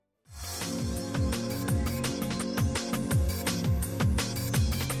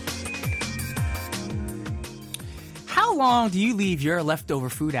long do you leave your leftover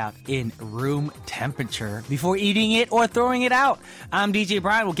food out in room temperature before eating it or throwing it out? I'm DJ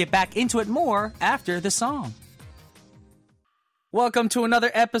Brian. We'll get back into it more after the song. Welcome to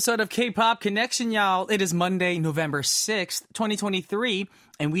another episode of K-Pop Connection, y'all. It is Monday, November 6th, 2023,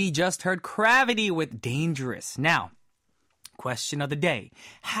 and we just heard Gravity with Dangerous. Now, question of the day.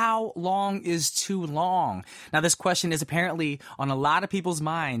 How long is too long? Now, this question is apparently on a lot of people's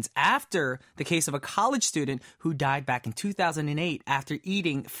minds after the case of a college student who died back in 2008 after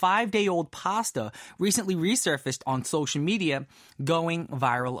eating 5-day-old pasta recently resurfaced on social media, going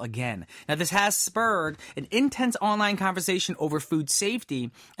viral again. Now, this has spurred an intense online conversation over food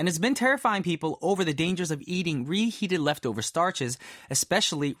safety, and it's been terrifying people over the dangers of eating reheated leftover starches,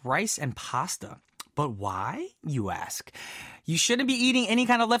 especially rice and pasta. But why, you ask? You shouldn't be eating any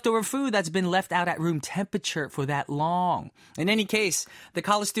kind of leftover food that's been left out at room temperature for that long. In any case, the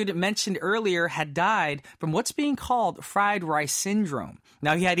college student mentioned earlier had died from what's being called fried rice syndrome.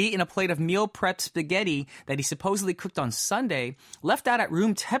 Now, he had eaten a plate of meal prep spaghetti that he supposedly cooked on Sunday, left out at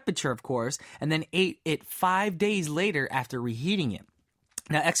room temperature, of course, and then ate it 5 days later after reheating it.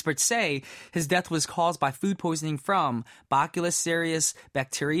 Now, experts say his death was caused by food poisoning from Bacillus cereus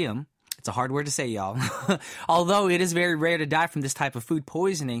bacterium. It's a hard word to say, y'all. Although it is very rare to die from this type of food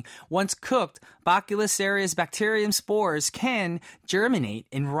poisoning, once cooked, Bacillus cereus bacterium spores can germinate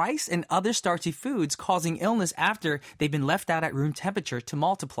in rice and other starchy foods, causing illness after they've been left out at room temperature to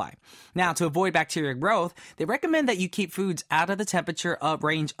multiply. Now, to avoid bacterial growth, they recommend that you keep foods out of the temperature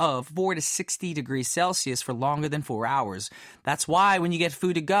range of 4 to 60 degrees Celsius for longer than 4 hours. That's why when you get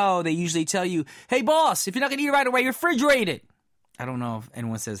food to go, they usually tell you, hey boss, if you're not going to eat it right away, refrigerate it. I don't know if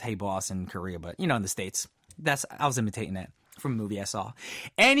anyone says, hey, boss in Korea, but, in the States. I was imitating that from a movie I saw.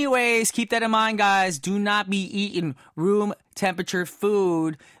 Anyways, keep that in mind, guys. Do not be eating room temperature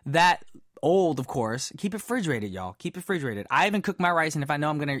food that old, of course. Keep it refrigerated, y'all. Keep it refrigerated. I even cook my rice, and if I know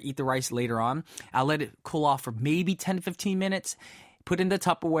I'm going to eat the rice later on, I'll let it cool off for maybe 10 to 15 minutes, put it in the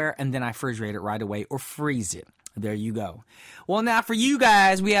Tupperware, and then I refrigerate it right away or freeze it. There you go. Well, now for you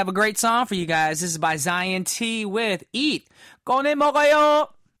guys, we have a great song for you guys. This is by Zion T with Eat. 꺼내 먹어요.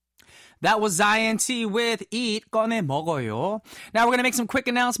 That was Zion T with Eat, 꺼내 먹어요. Now we're going to make some quick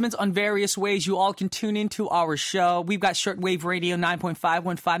announcements on various ways you all can tune into our show. We've got shortwave radio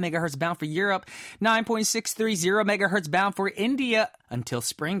 9.515 megahertz bound for Europe, 9.630 megahertz bound for India. Until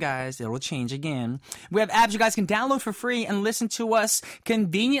spring, guys, it'll change again. We have apps you guys can download for free and listen to us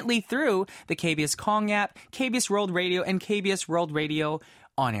conveniently through the KBS Kong app, KBS World Radio, and KBS World Radio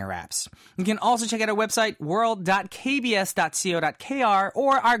on-air apps. You can also check out our website, world.kbs.co.kr,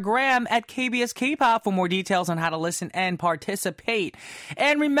 or our gram at KBS K-pop for more details on how to listen and participate.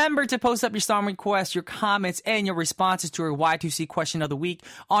 And remember to post up your song requests, your comments, and your responses to our Y2C question of the week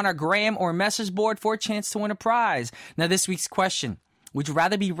on our gram or message board for a chance to win a prize. Now, this week's question: would you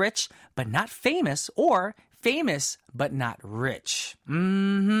rather be rich but not famous, or famous but not rich?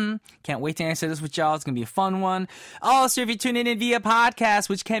 Can't wait to answer this with y'all. It's going to be a fun one. Also, if you're tuning in via podcast,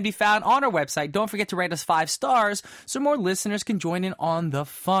 which can be found on our website, don't forget to rate us 5 stars so more listeners can join in on the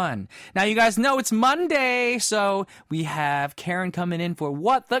fun. Now, you guys know it's Monday, so we have Karen coming in for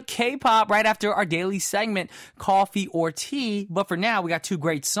What the K-Pop right after our daily segment, Coffee or Tea. But for now, we got 2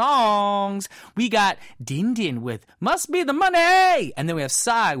 great songs. We got Din Din with Must Be the Money, and then we have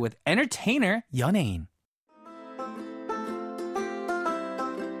Psy with Entertainer 연예인.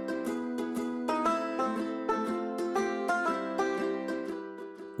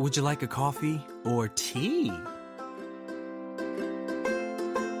 Would you like a coffee or tea?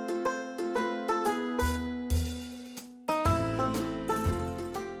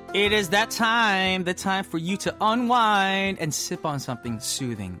 It is that time, the time for you to unwind and sip on something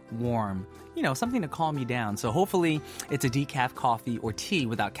soothing, warm, something to calm you down. So hopefully it's a decaf coffee or tea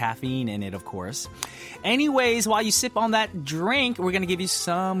without caffeine in it, of course. Anyways, while you sip on that drink, we're going to give you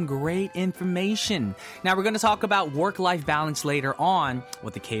some great information. Now, we're going to talk about work-life balance later on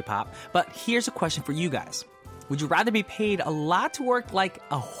with the K-pop, but here's a question for you guys. Would you rather be paid a lot to work like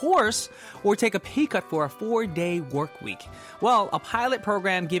a horse or take a pay cut for a 4-day work week? Well, a pilot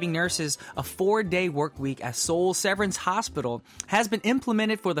program giving nurses a 4-day work week at Seoul Severance Hospital has been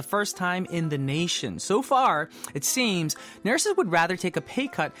implemented for the first time in the nation. So far, it seems nurses would rather take a pay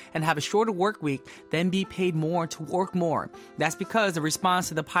cut and have a shorter work week than be paid more to work more. That's because the response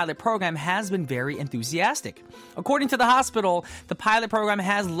to the pilot program has been very enthusiastic. According to the hospital, the pilot program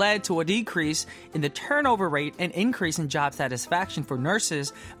has led to a decrease in the turnover rate an increase in job satisfaction for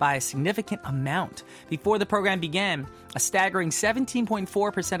nurses by a significant amount. Before the program began, a staggering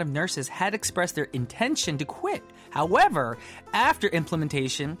 17.4% of nurses had expressed their intention to quit. However, after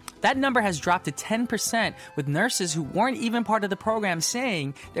implementation, that number has dropped to 10%, with nurses who weren't even part of the program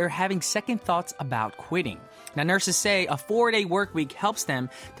saying they're having second thoughts about quitting. Now, nurses say a 4-day work week helps them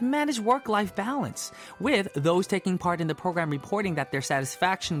to manage work-life balance, with those taking part in the program reporting that their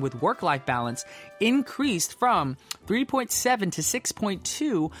satisfaction with work-life balance increased from 3.7 to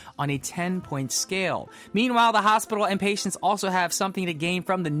 6.2 on a 10-point scale. Meanwhile, the hospital and patients also have something to gain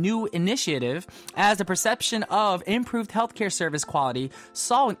from the new initiative, as the perception of improved healthcare service quality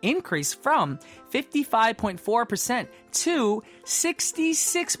saw an increase from 55.4% to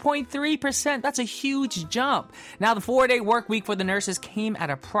 66.3%. That's a huge jump. Now, the 4-day work week for the nurses came at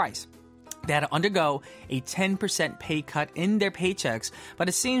a price. They had to undergo a 10% pay cut in their paychecks, but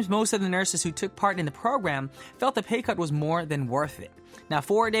it seems most of the nurses who took part in the program felt the pay cut was more than worth it. Now,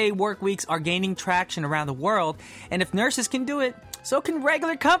 4-day work weeks are gaining traction around the world, and if nurses can do it, so can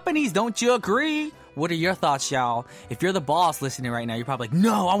regular companies. Don't you agree? What are your thoughts, y'all? If you're the boss listening right now, you're probably like,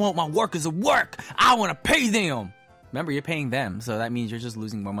 no, I want my workers to work. I want to pay them. Remember, you're paying them, so that means you're just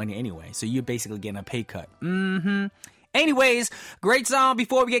losing more money anyway. So you're basically getting a pay cut. Anyways, great song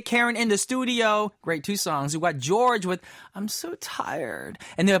before we get Karen in the studio. Great 2 songs. We got George with I'm So Tired.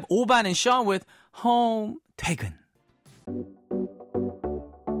 And they have Oban and Sean with Home Taken.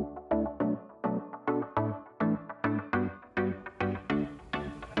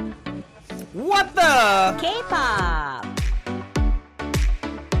 What the? K-pop.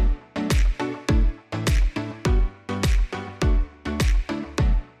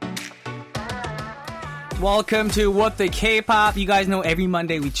 Welcome to What the K-pop. You guys know every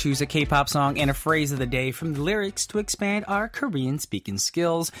Monday we choose a K-pop song and a phrase of the day from the lyrics to expand our Korean speaking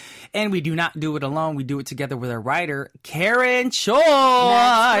skills. And we do not do it alone. We do it together with our writer, Karen Choi.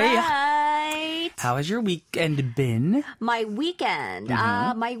 That's right. How has your weekend been? My weekend?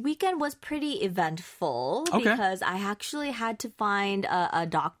 My weekend was pretty eventful because I actually had to find a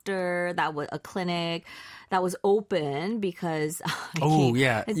doctor that was a clinic that was open because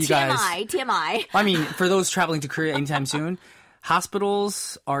yeah, you guys. TMI. I mean, for those traveling to Korea anytime soon,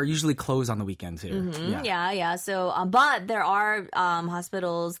 hospitals are usually closed on the weekends here. Yeah. So, but there are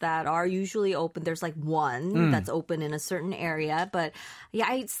hospitals that are usually open. There's like one that's open in a certain area. But yeah,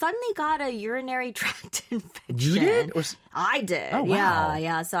 I suddenly got a urinary tract infection. You did? I did. Oh, wow.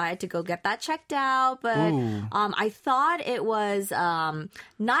 Yeah. So I had to go get that checked out. But I thought it was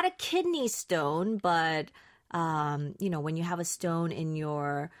not a kidney stone, but when you have a stone in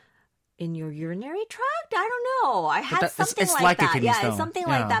your urinary tract? I don't know. I had something like that. Yeah, something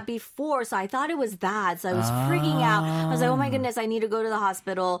like that before. So I thought it was that. So I was freaking out. I was like, oh my goodness, I need to go to the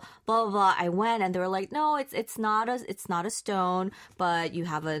hospital. Blah blah blah. I went and they were like, no, it's not a stone, but you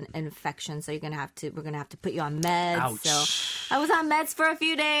have an infection, so we're gonna have to put you on meds. Ouch. So I was on meds for a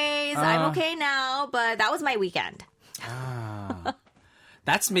few days. I'm okay now, but that was my weekend.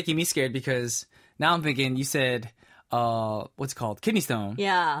 That's making me scared because now I'm thinking you said what's it called? Kidney stone.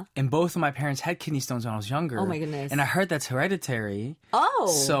 Yeah. And both of my parents had kidney stones when I was younger. Oh my goodness. And I heard that's hereditary. Oh.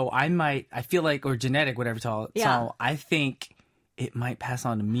 So I feel like, or genetic, whatever it's called. Yeah. So I think it might pass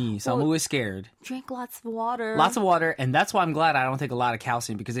on to me. So I'm always scared. Drink lots of water. Lots of water. And that's why I'm glad I don't take a lot of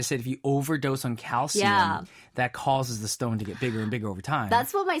calcium, because they said if you overdose on calcium, that causes the stone to get bigger and bigger over time.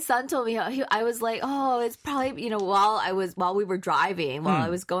 That's what my son told me. I was like, oh, it's probably, while we were driving, while I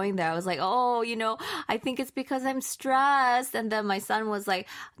was going there, I was like, oh, I think it's because I'm stressed. And then my son was like,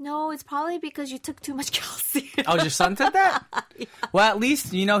 no, it's probably because you took too much calcium. Oh, your son said that? Yeah. Well, at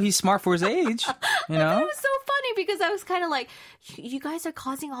least, he's smart for his age. It was so funny because I was kind of like, you guys are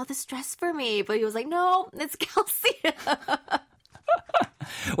causing all the stress for me. But he was like, no, it's calcium.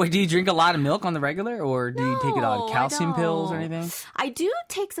 Wait, do you drink a lot of milk on the regular, or do you take it on calcium pills or anything? I do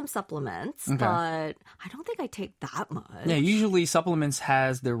take some supplements, but I don't think I take that much. Yeah, usually supplements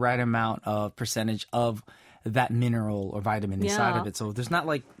has the right amount of percentage of that mineral or vitamin inside of it. So there's not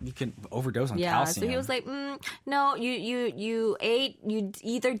like you can overdose on calcium. So he was like, no, you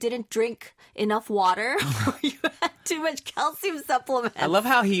either didn't drink enough water or you had too much calcium supplements. I love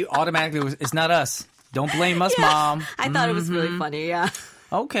how he automatically was, it's not us. Don't blame us, Mom. I thought it was really funny, yeah.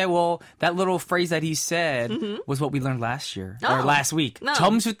 Okay, well, that little phrase that he said was what we learned last year, or last week. No.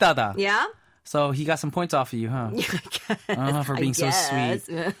 점수 따다. Yeah? So he got some points off of you, huh? For being so sweet.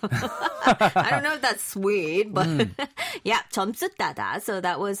 I don't know if that's sweet, but yeah, 점수 따다. So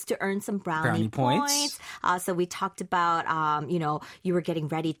that was to earn some brownie points. So we talked about, you were getting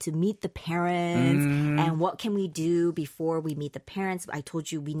ready to meet the parents and what can we do before we meet the parents. I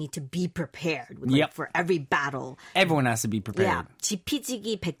told you we need to be prepared for every battle. Everyone has to be prepared. Yeah,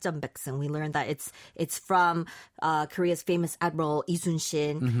 지피지기 백전백승. We learned that it's from Korea's famous Admiral Lee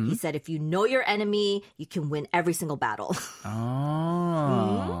Sun-shin. He said, if you know your enemy, you can win every single battle.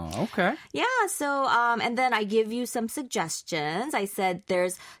 Okay. Yeah, so, and then I give you some suggestions. I said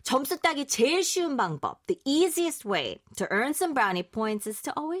there's 점수 따기 제일 쉬운 방법. The easiest way to earn some brownie points is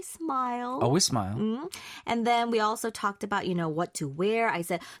to always smile. Always smile. And then we also talked about, what to wear. I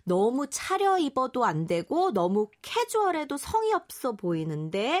said 너무 차려입어도 안 되고 너무 캐주얼해도 성의 없어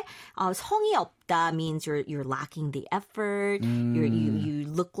보이는데 성의 없다 means you're lacking the effort. You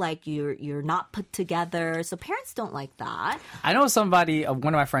look like you're not put together. So parents don't like that. I know somebody,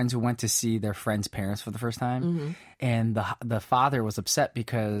 one of my friends who went to see their friend's parents for the first time, and the father was upset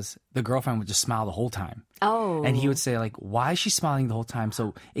because the girlfriend would just smile the whole time. Oh. And he would say, like, why is she smiling the whole time?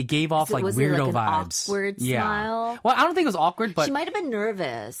 So it gave off, was weirdo it like an vibes. Awkward smile? Well, I don't think it was awkward, but... She might have been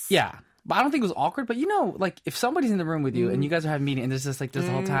nervous. Yeah. But I don't think it was awkward. But, if somebody's in the room with you and you guys are having a meeting and there's just this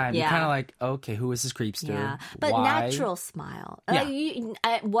the whole time, you're kind of like, okay, who is this creepster? Yeah. But why? natural smile. Yeah.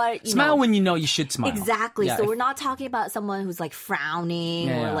 Smile when you know you should smile. Exactly. Yeah, so we're not talking about someone who's like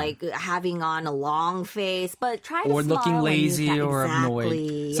frowning or like having on a long face, but try to smile. Or looking lazy or annoyed.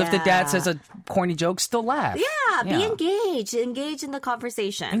 Yeah. So if the dad says a corny joke, still laugh. Yeah. Be engaged. Engage in the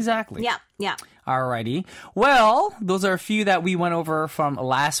conversation. Exactly. Yeah. Alrighty. Well, those are a few that we went over from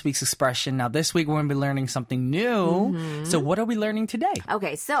last week's expression. Now, this week we're going to be learning something new. So what are we learning today?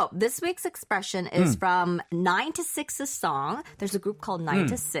 Okay, so this week's expression is from 9 to 6's song. There's a group called 9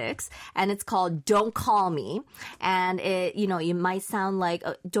 to 6, and it's called Don't Call Me. And it, you might sound like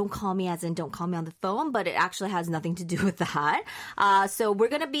don't call me as in don't call me on the phone, but it actually has nothing to do with that. So we're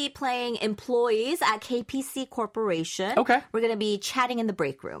going to be playing employees at KPC Corporation. Okay. We're going to be chatting in the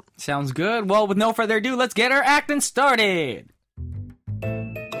break room. Sounds good. Well, with no further ado, let's get our acting started.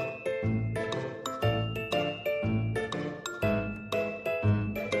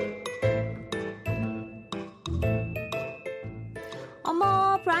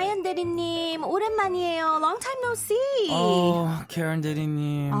 어머, 브라이언 대리님, 오랜만이에요. Long time no see. Karen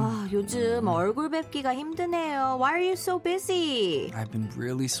대리님. 요즘 얼굴 뵙기가 힘드네요. Why are you so busy? I've been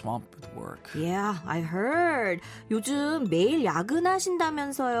really swamped with work. Yeah, I heard. 요즘 매일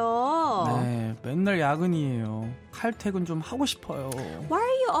야근하신다면서요. 네, 맨날 야근이에요. 칼퇴근 좀 하고 싶어요. Why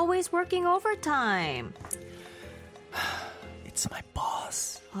are you always working overtime? It's my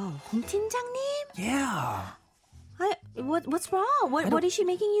boss. 홍 팀장님? Yeah. What's wrong? What is she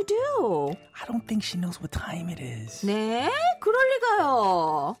making you do? I don't think she knows what time it is. 네? 그럴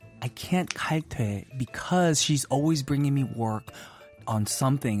리가요. I can't 칼퇴 because she's always bringing me work on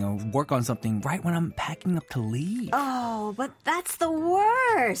something or work on something right when I'm packing up to leave. Oh, but that's the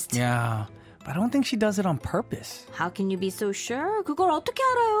worst. Yeah, but I don't think she does it on purpose. How can you be so sure? 그걸 어떻게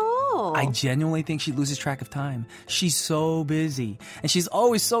알아요? I genuinely think she loses track of time. She's so busy. And she's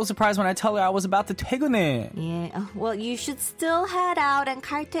always so surprised when I tell her I was about to 퇴근해. Yeah, well, you should still head out and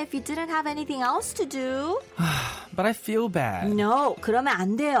칼퇴 if you didn't have anything else to do. But I feel bad. No, 그러면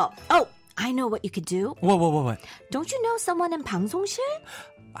안 돼요. Oh, I know what you could do. What? Don't you know someone in 방송실?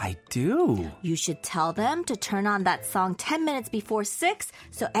 I do. You should tell them to turn on that song 10 minutes before 6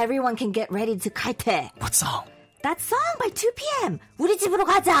 so everyone can get ready to 칼퇴. What song? That song by 2 p.m. 우리 집으로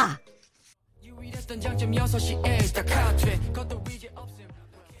가자.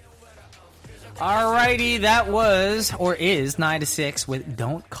 Alrighty, that was, or is, 9 to 6 with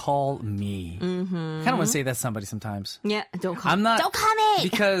Don't Call Me. Kind of want to say that to somebody sometimes. Yeah, don't call I'm not, Don't call me!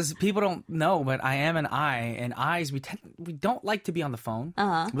 Because people don't know, but I am an I, and I's, we don't like to be on the phone.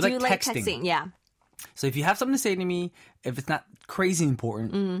 We Do you like texting? Yeah. So if you have something to say to me, if it's not crazy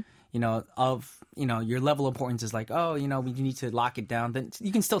important, your level of importance is like, we need to lock it down, then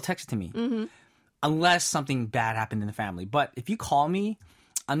you can still text it to me. Unless something bad happened in the family. But if you call me,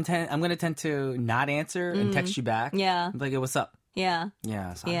 I'm going to tend to not answer and text you back. Yeah. I'm like, hey, what's up? Yeah.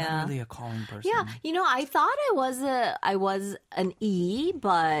 Yeah, so I'm not really a calling person. Yeah, I thought I was an E,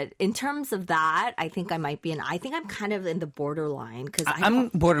 but in terms of that, I think I might be an I. I think I'm kind of in the borderline. I'm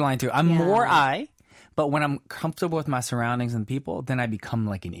borderline too. I'm more I. But when I'm comfortable with my surroundings and people, then I become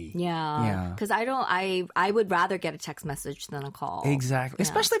like an E. Yeah. Because I would rather get a text message than a call. Exactly. Yeah.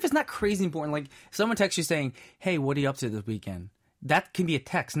 Especially if it's not crazy important. Like someone texts you saying, hey, what are you up to this weekend? That can be a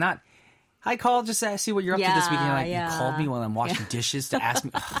text, not, I called just to see what you're up to this week. And you're like, Yeah. you called me while I'm washing dishes to ask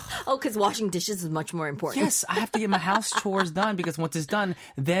me. Oh, because washing dishes is much more important. Yes, I have to get my house chores done because once it's done,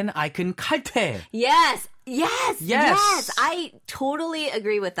 then I can kalpe. Yes. Yes. I totally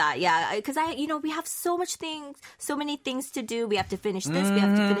agree with that. Yeah, because we have so many things to do. We have to finish this, we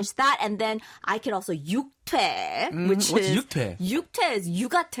have to finish that, and then I can also 육퇴, which what's is 육퇴? 육퇴 is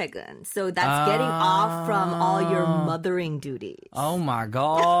육아퇴근. So that's getting off from all your mothering duties. Oh my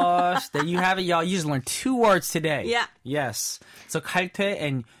gosh. There you have it, y'all. You just learned 2 words today. Yeah. Yes. So kalpe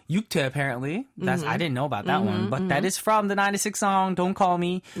and 육퇴 apparently. That's I didn't know about that one. But that is from the 96 song, Don't Call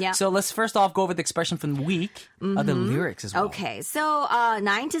Me. Yeah. So let's first off go over the expression from the week, the lyrics as well. Okay, so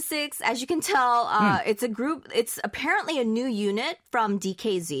 9 to 6, as you can tell, it's a group. It's apparently a new unit from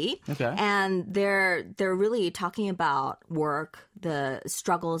DKZ, Okay. and they're really talking about work, the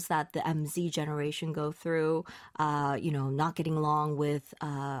struggles that the MZ generation go through. Not getting along with,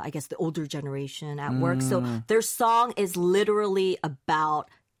 I guess, the older generation at work. So their song is literally about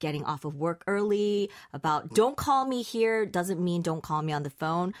getting off of work early, about don't call me here doesn't mean don't call me on the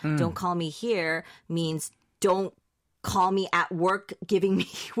phone. Don't call me here means don't call me at work giving me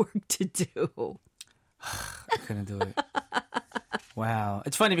work to do. I couldn't do it. Wow.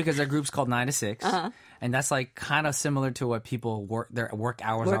 It's funny because our group's called 9 to 6. And that's like kind of similar to what people their work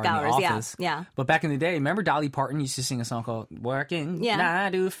hours are in the office. Yeah. But back in the day, remember Dolly Parton used to sing a song called Working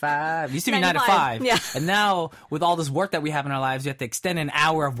 9 to 5. It used to be 9 to 5. Yeah. And now with all this work that we have in our lives, you have to extend an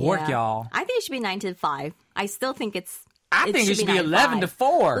hour of work, y'all. I think it should be 9 to 5. I still think it should be 11 to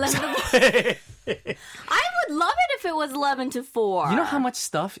 4. 11 to 4. I would love it if it was 11 to 4. You know how much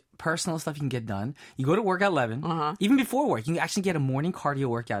personal stuff you can get done? You go to work at 11. Even before work, you can actually get a morning cardio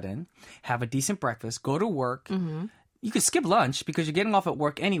workout in, have a decent breakfast, go to work. You could skip lunch because you're getting off at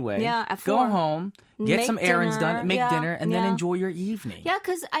work anyway. Yeah, at Go 4. home, get Make some errands dinner. done, make Yeah, dinner, and then yeah. enjoy your evening. Yeah,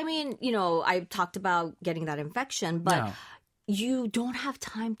 because, I talked about getting that infection, but Yeah. you don't have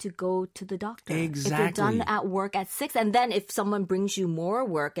time to go to the doctor. Exactly. If you're done at work at 6, and then if someone brings you more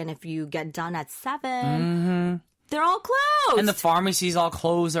work, and if you get done at 7, they're all closed. And the pharmacy's all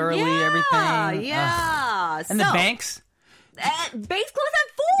closed early, everything. Yeah. And the banks. Banks close at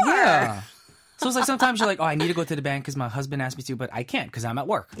 4. Yeah. So it's like sometimes you're like, oh, I need to go to the bank because my husband asked me to, but I can't because I'm at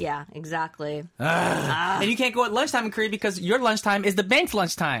work. Yeah, exactly. And you can't go at lunchtime in Korea because your lunchtime is the bank's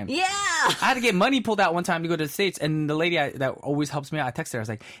lunchtime. Yeah. I had to get money pulled out one time to go to the States, and the lady that always helps me out, I texted her. I was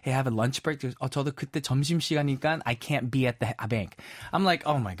like, hey, I have a lunch break. She goes, 저도 그때 점심시간이니까 I can't be at the bank. I'm like,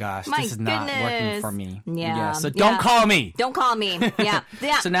 oh my gosh, this is not working for me. Yeah. So don't call me. Don't call me. Yeah.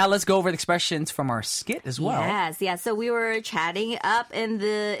 Yeah. So now let's go over the expressions from our skit as well. Yes, yeah. So we were chatting up in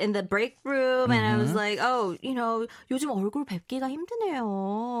the break room, and I was like, "Oh, 요즘 얼굴 뵙기가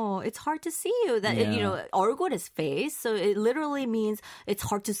힘드네요. It's hard to see you. That 얼굴 is face, so it literally means it's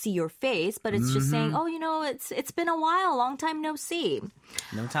hard to see your face, but it's just saying, oh, it's been a while, long time no see.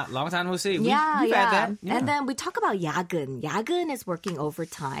 Long time no see. We've had that. Yeah. And then we talk about 야근. 야근 is working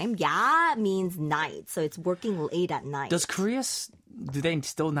overtime. 야 means night, so it's working late at night. Does Korea, do they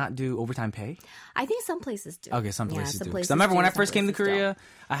still not do overtime pay? I think some places do. Okay, some places do. Places I remember when I some first came to places Korea,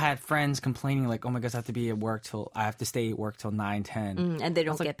 I had friends complaining like, oh my gosh, I have to stay at work till 9, 10. And they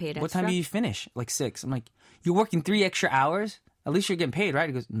don't get paid extra. What time do you finish? Like 6. I'm like, you're working 3 extra hours? At least you're getting paid, right?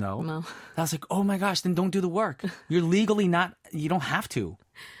 He goes, no. I was like, oh my gosh, then don't do the work. You're legally you don't have to.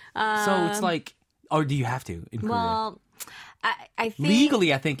 So it's like, or do you have to in Korea? Well, I think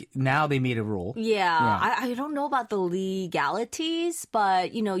legally, I think now they made a rule. Yeah. I don't know about the legalities,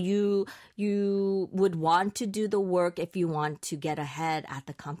 but you would want to do the work if you want to get ahead at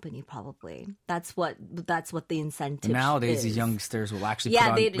the company. Probably that's what the incentive. Nowadays, is. these youngsters will actually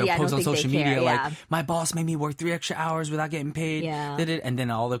they'll post on social media like, my boss made me work 3 extra hours without getting paid. Yeah. And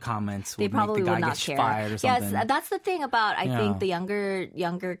then all the comments will They probably make the guy will not get care. fired or something. Yes, that's the thing about I think the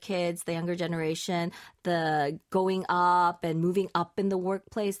younger kids, the younger generation, the going up and moving up in the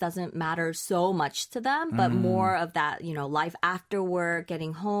workplace doesn't matter so much to them, but more of that, life after work,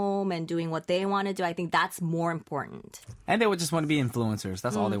 getting home and doing what they want to do. I think that's more important. And they would just want to be influencers.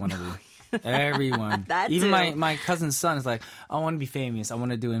 That's all they want to do. Everyone. That Even too. my cousin's son is like, I want to be famous. I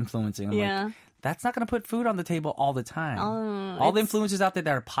want to do influencing. I'm like, that's not going to put food on the table all the time. All the influencers out there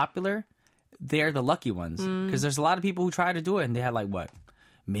that are popular, they're the lucky ones. Because there's a lot of people who try to do it and they had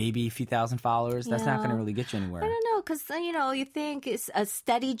maybe a few thousand followers. That's not going to really get you anywhere. I don't know, because, you think it's a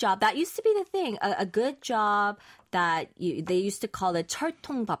steady job. That used to be the thing. A good job that they used to call it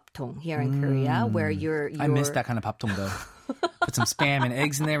철통밥통 here in Korea, where you're... I miss that kind of paptung though. Put some spam and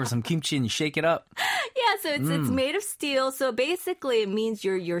eggs in there with some kimchi and you shake it up. Yeah, so it's made of steel. So basically it means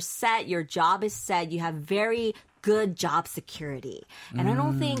you're set, your job is set. You have very good job security. And I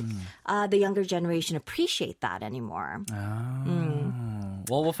don't think the younger generation appreciate that anymore.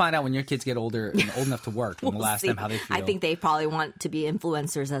 Well, we'll find out when your kids get older and old enough to work. And we'll ask them how they feel. I think they probably want to be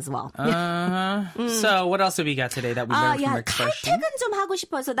influencers as well. So what else have we got today that we learned from our expression? 칼퇴근 좀 하고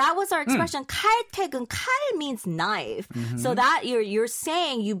싶어요. So that was our expression. 칼퇴근. 칼 means knife. So that you're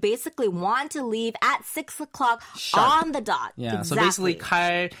saying you basically want to leave at 6 o'clock Sharp. on the dot. Yeah, exactly. so basically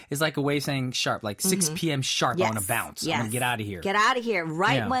칼 is like a way of saying sharp, like 6 p.m. sharp on a bounce. I'm going to get out of here. Get out of here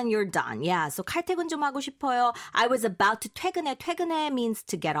right when you're done. Yeah, so 칼퇴근 좀 하고 싶어요. I was about to 퇴근해. 퇴근해 means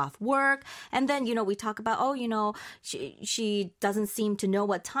to get off work. And then, we talk about, she doesn't seem to know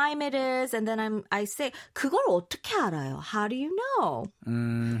what time it is. And then I say, 그걸 어떻게 알아요? How do you know?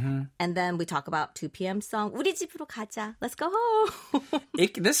 And then we talk about 2 p.m. song. 우리 집으로 가자. Let's go home.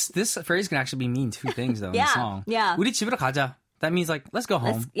 This phrase can actually mean two things, though, in the song. Yeah. 우리 집으로 가자. That means, like, let's go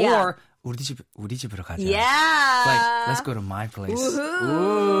home. Or, 우리 집으로 가자. Yeah. Like, let's go to my place.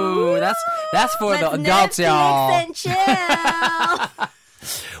 Woohoo. Ooh, that's for the adults, Netflix y'all. and chill.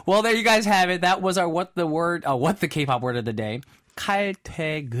 Well, there you guys have it. That was our what the K-pop word of the day.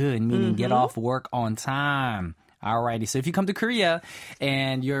 칼퇴근, meaning get off work on time. Alrighty, so if you come to Korea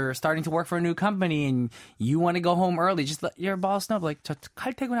and you're starting to work for a new company and you want to go home early, just let your boss know, like, 저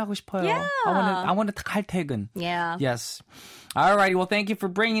칼퇴근하고 싶어요. Yeah. I want to 칼퇴근. Yeah. Yes. Alrighty, well, thank you for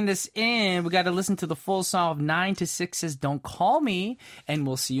bringing this in. We got to listen to the full song of 9 to 6's Don't Call Me, and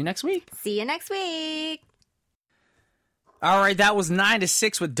we'll see you next week. See you next week. All right, that was 9 to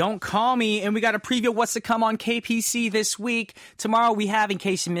 6 with Don't Call Me, and we got a preview of what's to come on KPC this week. Tomorrow we have, in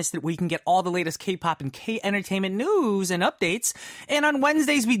case you missed it, we can get all the latest K-pop and K-entertainment news and updates. And on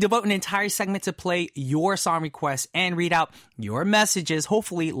Wednesdays, we devote an entire segment to play your song requests and read out your messages,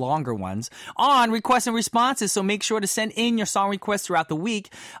 hopefully longer ones, on requests and responses. So make sure to send in your song requests throughout the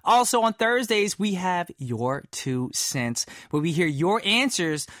week. Also on Thursdays, we have Your 2 Cents, where we hear your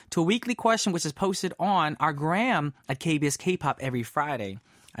answers to a weekly question, which is posted on our gram at KBS K-pop every Friday.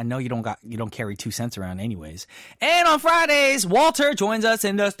 I know you don't carry 2 cents around anyways. And on Fridays, Walter joins us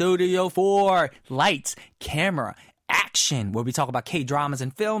in the studio for Lights, Camera, Action, where we talk about K-dramas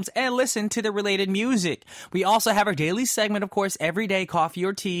and films and listen to the related music. We also have our daily segment, of course, every day, Coffee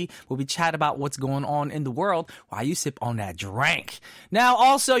or Tea, where we chat about what's going on in the world while you sip on that drink. Now,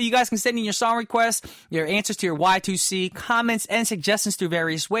 also, you guys can send in your song requests, your answers to your Y2C, comments, and suggestions through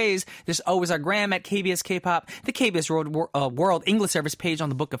various ways. There's always our gram at KBS K-pop, the KBS World English Service page on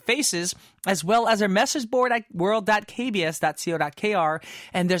the Book of Faces, as well as our message board at world.kbs.co.kr.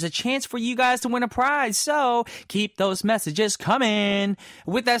 And there's a chance for you guys to win a prize, so keep those messages coming.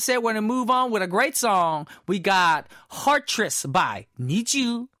 With that said, we're going to move on with a great song. We got Heartress by Need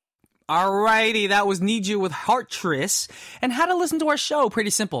You. Alrighty, that was Need You with Heartress. And how to listen to our show,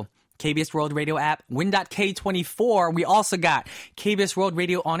 pretty simple. KBS World Radio app, Win.K24. We also got KBS World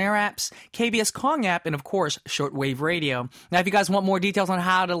Radio on-air apps, KBS Kong app, and of course, shortwave radio. Now, if you guys want more details on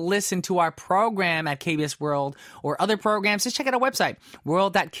how to listen to our program at KBS World or other programs, just check out our website,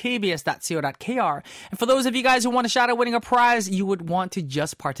 world.kbs.co.kr. And for those of you guys who want a shot at winning a prize, you would want to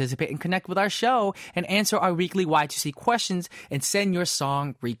just participate and connect with our show and answer our weekly Y2C questions and send your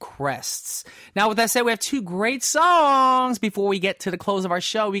song requests. Now, with that said, we have 2 great songs. Before we get to the close of our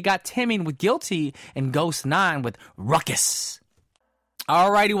show, we got Taemin with Guilty and Ghost 9 with Ruckus.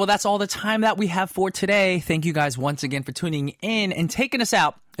 Alrighty, well, that's all the time that we have for today. Thank you guys once again for tuning in, and taking us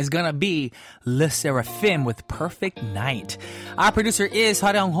out is gonna be Le Seraphim with Perfect Night. Our producer is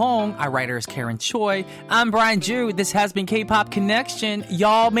Ha-Ryung Hong. Our writer is Karen Choi. I'm Brian Ju. This has been K-Pop Connection.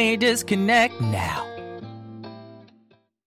 Y'all may disconnect now.